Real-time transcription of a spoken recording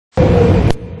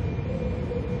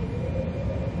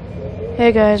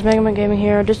Hey guys, Megaton Gaming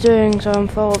here, just doing some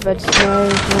follow-up vids now.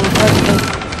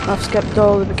 I've skipped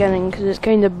all the beginning because it's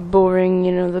kind of boring,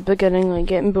 you know, the beginning, like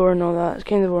getting bored and all that, it's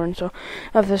kind of boring, so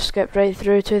I've just skipped right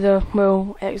through to the,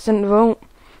 well, exit Vault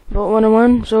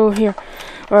 101, so here,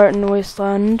 we're out in the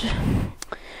wasteland.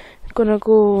 Gonna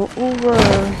go over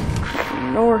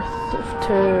north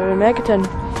to Megaton.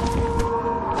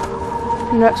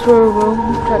 And that's where we'll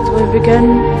practically begin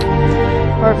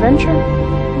our adventure.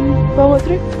 Follow it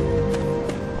through.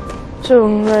 So,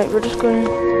 right, we're just going to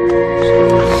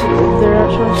sit over there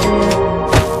actually,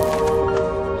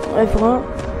 so I forgot.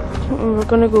 We're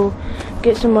going to go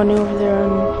get some money over there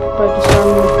and buy the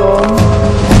salmon bomb.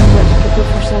 That's the good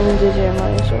for salmon DJ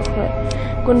money, so, right.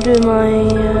 I'm going to do my,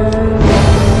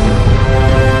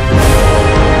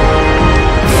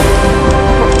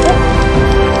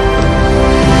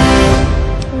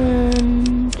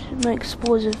 and my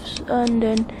explosives, and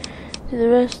then do the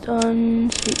rest on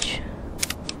speech.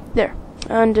 There,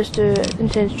 and just do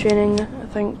intense training, I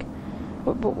think.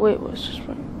 Wait, what's this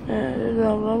one?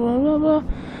 Blah blah blah blah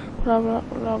blah blah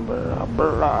blah blah blah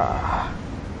blah.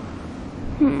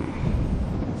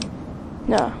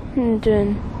 No, I'm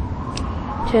doing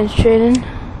intense training.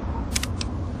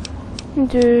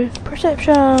 Do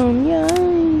perception,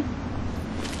 yay!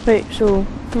 Wait, so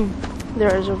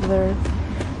there it is over there.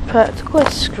 Practical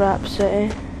scrap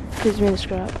city. Gives me the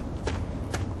scrap.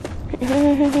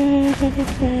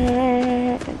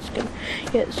 It's good.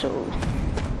 Yeah, so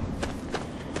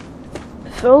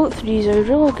Vault 3 is a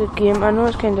really good game. I know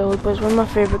it's kind of old, but it's one of my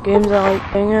favourite games. I like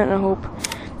playing it, and I hope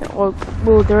that, well,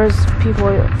 there is people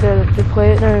out there that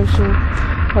play it now, so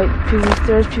like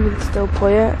there's people that still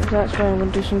play it. So that's why I'm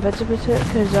gonna do some vids about it,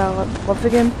 because I love the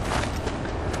game.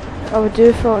 I would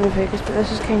do Fallout New Vegas, but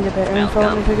this is kind of better than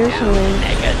Fallout New Vegas. So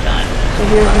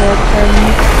here's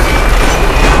Megaton.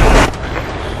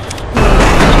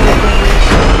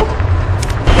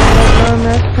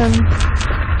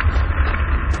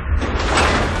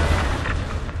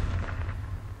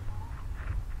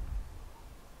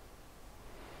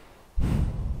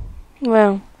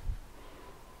 Well,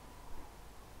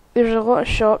 there's a lot of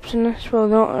shops in this. Well,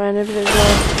 not any, but there's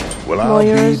I'll be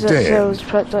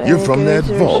damned. You're from that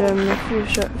vault.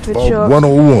 Food Vault shop.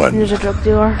 101. And there's a drug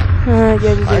dealer. Yeah,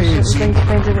 there's certain things to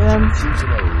find about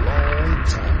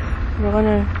him. We're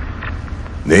gonna.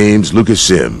 Name's Lucas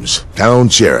Sims, town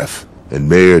sheriff, and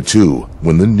mayor too,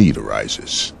 when the need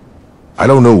arises. I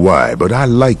don't know why, but I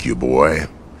like you, boy.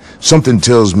 Something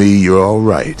tells me you're all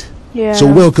right. Yeah. So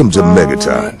welcome to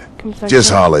Megaton. Right. Just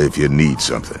holler if you need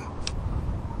something.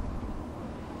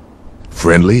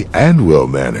 Friendly and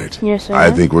well-mannered. Yes, I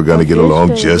think we're gonna get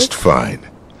along just fine.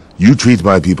 You treat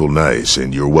my people nice,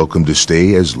 and you're welcome to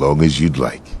stay as long as you'd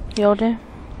like. You'll do.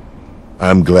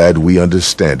 I'm glad we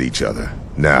understand each other.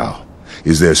 Now,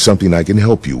 is there something I can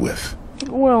help you with?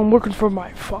 Well, I'm working for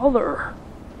my father.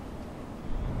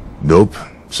 Nope.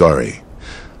 Sorry.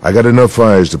 I got enough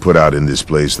fires to put out in this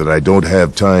place that I don't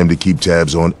have time to keep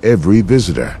tabs on every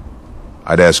visitor.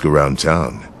 I'd ask around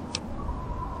town.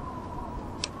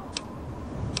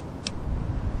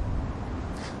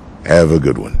 Have a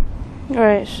good one.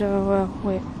 Alright, so,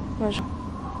 wait. I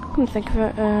couldn't think of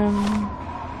it.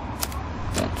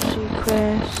 Let's see,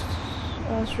 quests.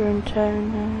 Us around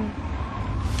town.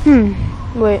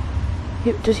 Wait.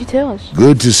 Does he tell us?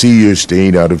 Good to see you're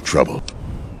staying out of trouble.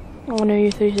 I want to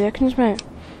hear 3 seconds, mate.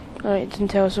 Alright, didn't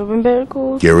tell us, so we better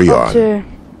go Carry up on. to...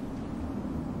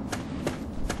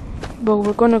 Well,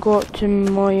 we're gonna go up to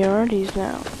Moriarty's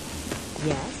now.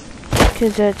 Yes?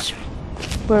 Because that's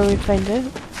where we find out.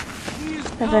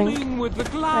 I think.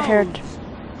 I heard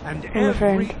from a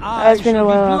friend. It's been a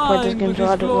while I've played this game, so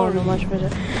I don't know much about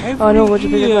it. Oh, I know what's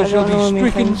about it, but I don't know many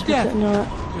things about it. No,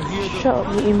 shut up,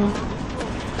 the email.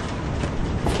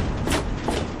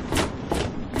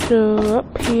 So,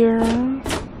 up here,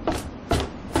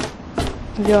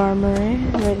 the armory,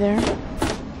 right there.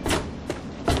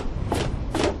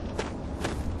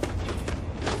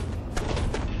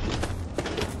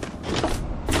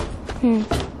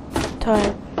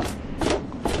 Tired.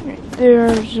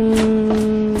 There's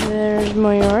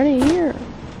Moriarty here.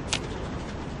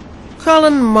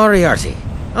 Colin Moriarty.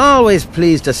 Always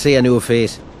pleased to see a new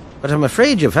face. But I'm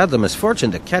afraid you've had the misfortune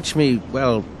to catch me,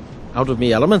 well, out of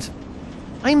me element.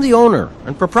 I'm the owner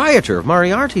and proprietor of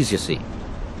Moriarty's, you see.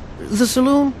 The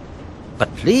saloon.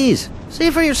 But please,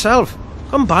 see for yourself.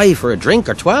 Come by for a drink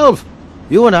or 12.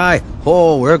 You and I,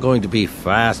 we're going to be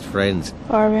fast friends.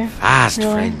 Are we? Fast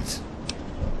friends.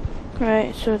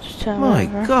 Right, so it's time. My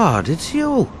God, it's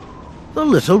you. The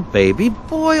little baby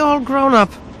boy all grown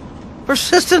up.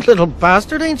 Persistent little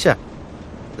bastard, ain't you?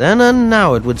 Then and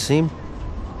now, it would seem.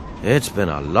 It's been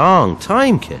a long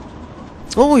time, kid.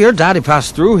 Oh, your daddy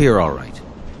passed through here all right.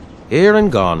 Here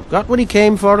and gone. Got what he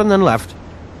came for and then left.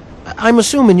 I'm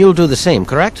assuming you'll do the same,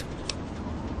 correct?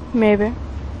 Maybe.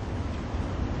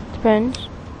 Depends.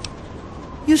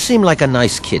 You seem like a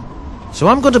nice kid, so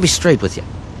I'm going to be straight with you.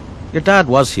 Your dad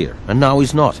was here, and now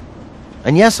he's not.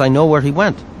 And yes, I know where he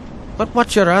went. But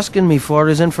what you're asking me for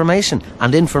is information,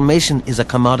 and information is a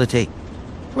commodity.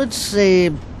 Let's say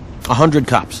 100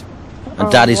 cops,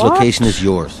 and Daddy's what? location is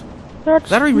yours. That's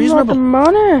Very reasonable. not the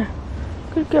money.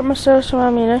 Could get myself some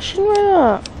ammunition with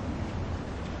that.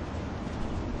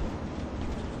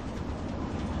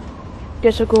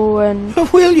 Guess I'll go and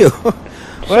Will you?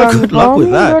 Well, good luck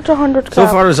with that. That's 100 So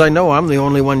cap. far as I know, I'm the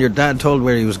only one your dad told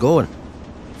where he was going.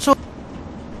 So,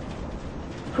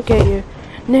 Forget you.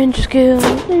 Ninja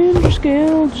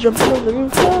skills, jump over the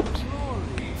rooftops,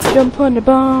 jump on the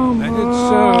bomb. Let it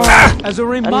serve as a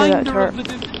reminder of the...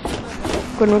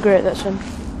 Gonna regret that son.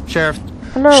 Sheriff.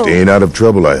 Hello. Staying out of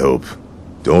trouble, I hope.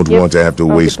 Don't Yep. want to have to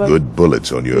Okay, waste bud. good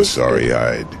bullets on your Yes, sorry good.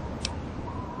 hide.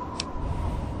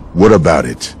 What about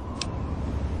it?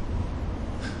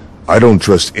 I don't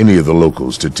trust any of the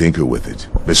locals to tinker with it.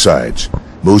 Besides,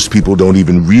 most people don't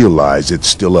even realize it's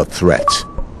still a threat.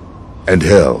 And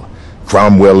hell,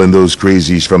 Cromwell and those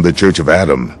crazies from the Church of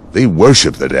Adam, they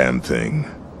worship the damn thing.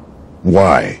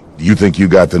 Why? Do you think you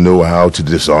got the know-how to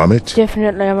disarm it?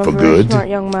 Definitely, I'm a For very good? smart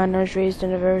young man. I was raised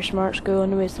in a very smart school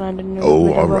in the wasteland in the Oh,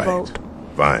 middle all of a right. vault.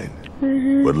 Fine.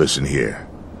 But listen here.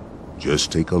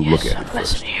 Just take a look at it first.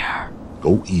 Listen here.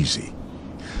 Go easy.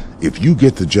 If you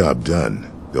get the job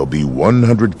done, there'll be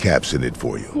 100 caps in it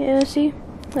for you. Yeah, see?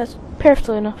 That's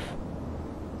perfectly enough.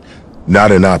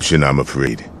 Not an option, I'm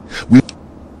afraid.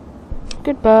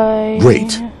 Goodbye.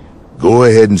 Great. Go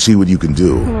ahead and see what you can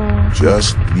do.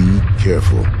 Just be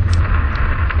careful.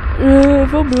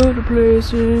 If I blow the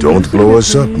place in Don't blow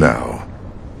us up now.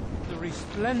 The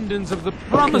resplendence of the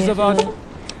promise of our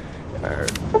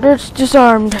It's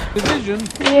disarmed. division.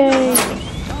 Yay.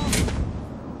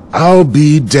 I'll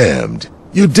be damned.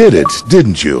 You did it,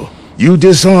 didn't you? You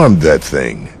disarmed that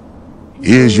thing.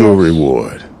 Here's your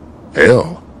reward.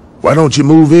 Hell, why don't you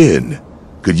move in?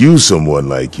 Could use someone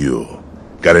like you.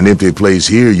 Got an empty place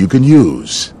here you can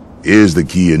use. Here's the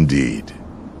key indeed.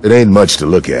 It ain't much to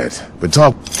look at, but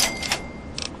talk.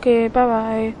 Okay,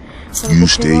 bye-bye. You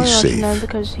stay safe. Now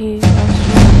because he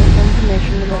asked me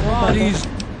information about my brother.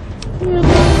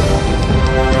 Bodies.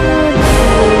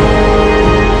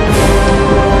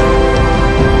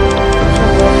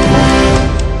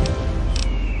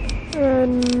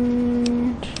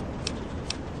 And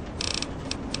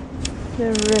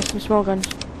the rest of small guns.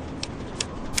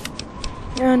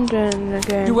 And then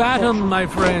again. To Adam, my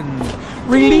friend.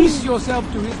 Release yourself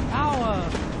to his power.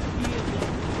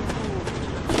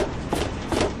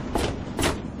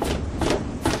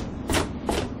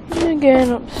 And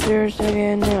again upstairs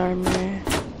again the armory.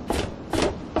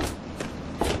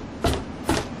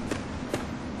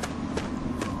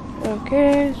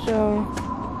 Okay, so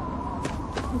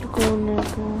go and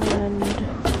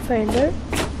find out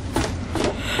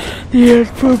the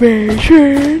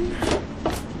information.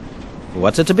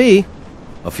 What's it to be?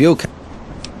 A few.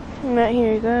 Right,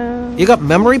 here you go. You got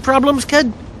memory problems,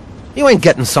 kid? You ain't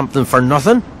getting something for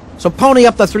nothing. So pony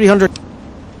up the 300.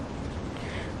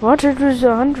 What, it was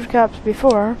 100 caps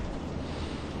before.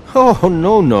 Oh,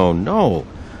 no.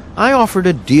 I offered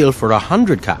a deal for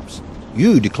 100 caps.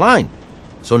 You declined.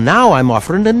 So now I'm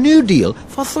offering a new deal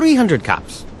for 300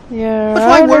 caps. Yeah. But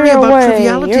why worry about away.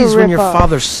 trivialities You when your rip-off.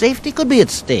 father's safety could be at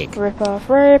stake? Rip off,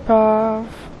 rip off.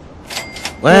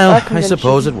 Well, That I convinced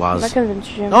suppose you. it was. That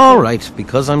convinced you. All right,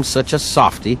 because I'm such a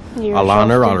softy, You're I'll a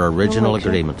honor softy. our original I like you.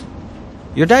 agreement.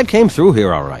 Your dad came through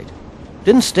here all right.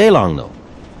 Didn't stay long, though.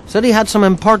 Said he had some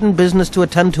important business to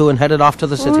attend to and headed off to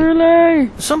the city.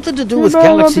 Really? Something to do with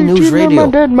Galaxy News Radio.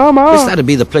 My dead mama. Guess that'd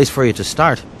be the place for you to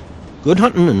start. Good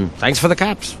hunting, and thanks for the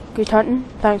caps. Good hunting.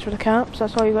 Thanks for the caps.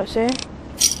 That's all you got to say.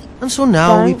 And so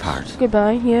now we Thanks. part.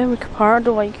 Goodbye. Yeah, we can part. I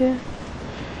don't like you.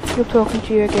 Good talking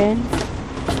to you again.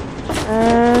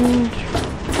 And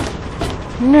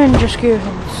ninja skills.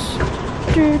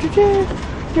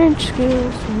 Ninja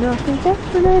skills. Nothing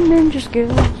better than ninja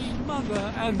skills.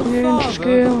 Mother and Ninja father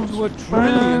skills. to a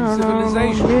trillion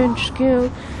civilization. Ninja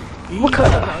skills. Each What of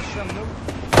kind us shall know-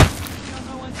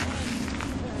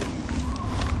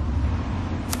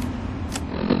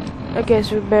 I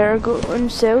guess we better go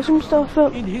and sell some stuff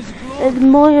up in his glory. at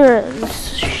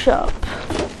Moira's shop.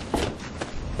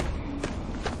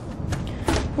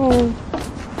 Oh,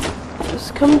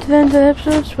 it's coming to the end of the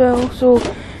episode as well, so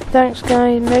thanks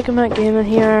guys, Megaton Gaming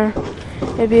here,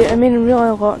 It mean really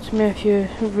a lot to me if you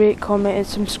rate, comment and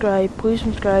subscribe. Please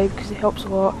subscribe because it helps a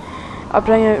lot. I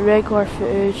bring out regular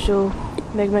footage, so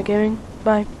Megaton Gaming.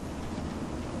 Bye.